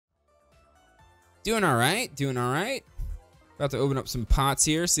Doing all right. Doing all right. About to open up some pots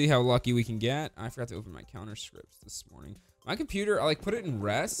here, see how lucky we can get. I forgot to open my counter scripts this morning. My computer, I like put it in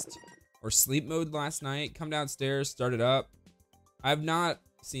rest or sleep mode last night. Come downstairs, start it up. I have not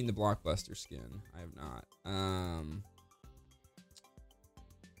seen the Blockbuster skin. I have not.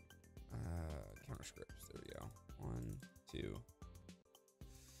 Counter scripts. There we go. 1, 2.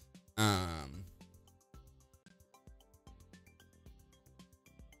 All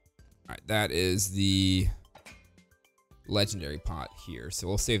right, that is the legendary pot here. So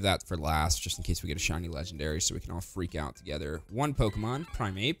we'll save that for last, just in case we get a shiny legendary, so we can all freak out together. One Pokemon,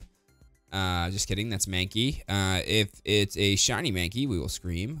 Primeape. Just kidding, that's Mankey. If it's a shiny Mankey, we will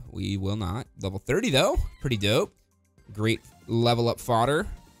scream. We will not. Level 30 though, pretty dope. Great level up fodder.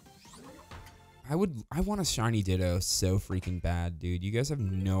 I want a shiny Ditto so freaking bad, dude. You guys have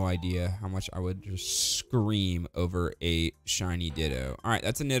no idea how much I would just scream over a shiny Ditto. All right,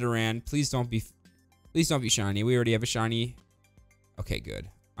 that's a Nidoran. Please don't be shiny. We already have a shiny. Okay, good.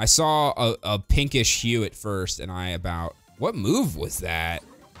 I saw a pinkish hue at first, and what move was that?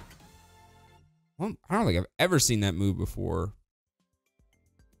 Well, I don't think I've ever seen that move before.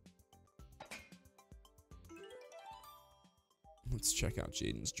 Let's check out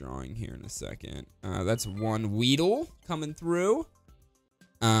Jaden's drawing here in a second. That's one Weedle coming through.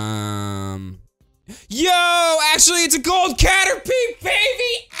 Yo, actually, it's a gold Caterpie,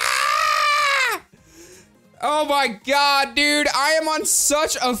 baby! Ah! Oh my god, dude. I am on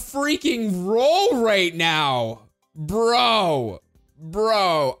such a freaking roll right now. Bro.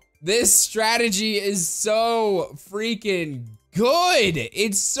 This strategy is so freaking good.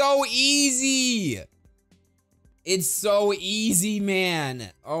 It's so easy. It's so easy, man.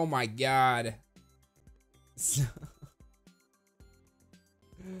 Oh my god.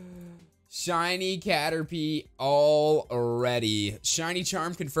 Shiny Caterpie already. Shiny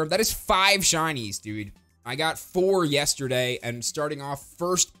Charm confirmed. That is 5 shinies, dude. I got 4 yesterday and starting off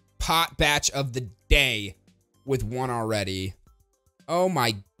first pot batch of the day with 1 already. Oh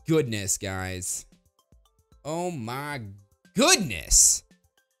my goodness, guys. Oh my goodness.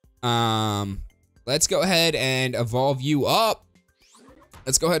 Let's go ahead and evolve you up.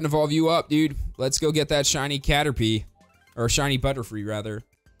 Let's go ahead and evolve you up, dude. Let's go get that shiny Caterpie. Or shiny Butterfree, rather.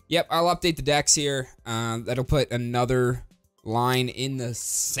 Yep, I'll update the decks here. That'll put another line in the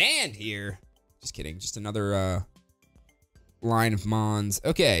sand here. Just kidding. Just another line of Mons.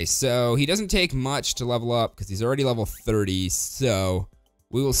 Okay, so he doesn't take much to level up because he's already level 30. So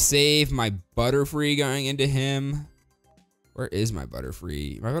we will save my Butterfree going into him. Where is my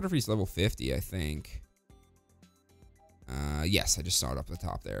Butterfree? My Butterfree's level 50, I think. Yes, I just saw it up the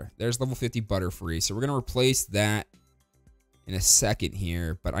top there. There's level 50 Butterfree. So we're going to replace that in a second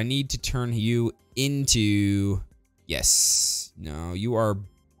here. But I need to turn you into... Yes. No, you are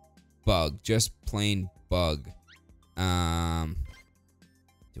Bug. Just plain Bug. Do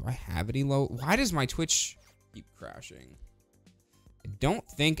I have any low... Why does my Twitch keep crashing? I don't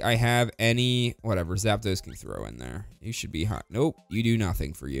think I have any... Whatever, Zapdos can throw in there. You should be hot. Nope, you do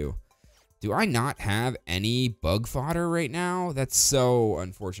nothing for you. Do I not have any bug fodder right now? That's so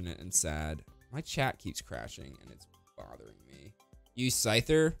unfortunate and sad. My chat keeps crashing and it's bothering me. Use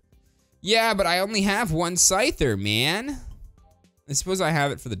Scyther? Yeah, but I only have 1 Scyther, man. I suppose I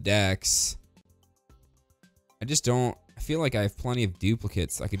have it for the decks. I just don't... I feel like I have plenty of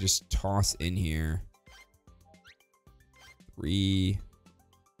duplicates I could just toss in here. 3.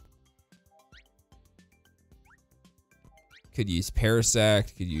 Could use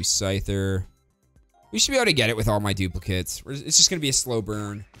Parasect, could use Scyther. We should be able to get it with all my duplicates. It's just going to be a slow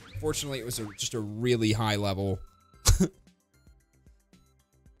burn. Fortunately, it was just a really high level.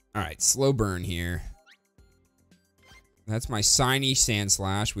 Alright, slow burn here. That's my Shiny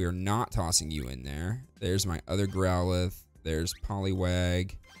Sandslash. We are not tossing you in there. There's my other Growlithe. There's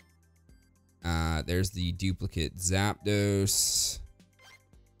Poliwag. There's the duplicate Zapdos.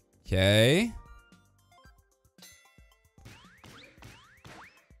 Okay.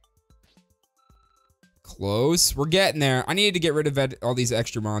 Close. We're getting there. I needed to get rid of all these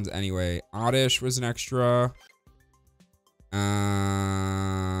extra mons anyway. Oddish was an extra.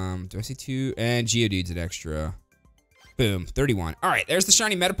 Do I see 2? And Geodude's an extra. Boom. 31. All right. There's the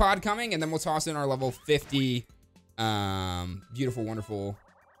shiny Metapod coming, and then we'll toss in our level 50. Beautiful, wonderful.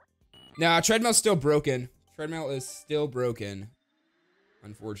 No, Treadmill's still broken. Treadmill is still broken.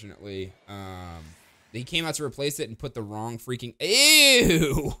 Unfortunately. They came out to replace it and put the wrong freaking...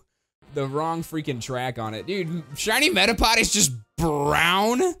 Ew! The wrong freaking track on it. Dude, shiny Metapod is just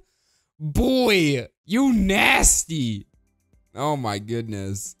brown? Boy, you nasty. Oh my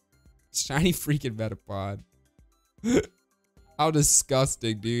goodness. Shiny freaking Metapod. How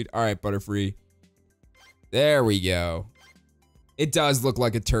disgusting, dude. Alright, Butterfree. There we go. It does look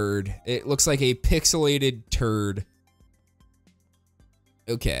like a turd. It looks like a pixelated turd.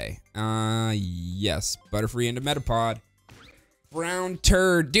 Okay. Yes. Butterfree into Metapod. Brown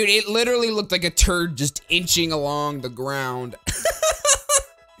turd. Dude, it literally looked like a turd just inching along the ground.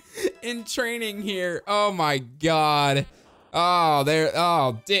 In training here. Oh my god. Oh, there.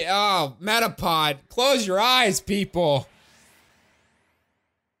 Oh, Metapod. Close your eyes, people.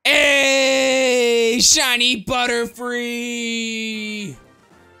 Hey, shiny Butterfree.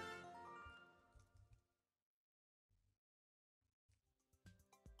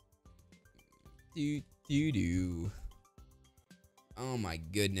 Do. Oh my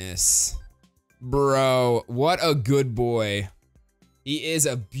goodness. Bro, what a good boy. He is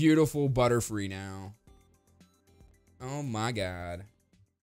a beautiful Butterfree now. Oh my god.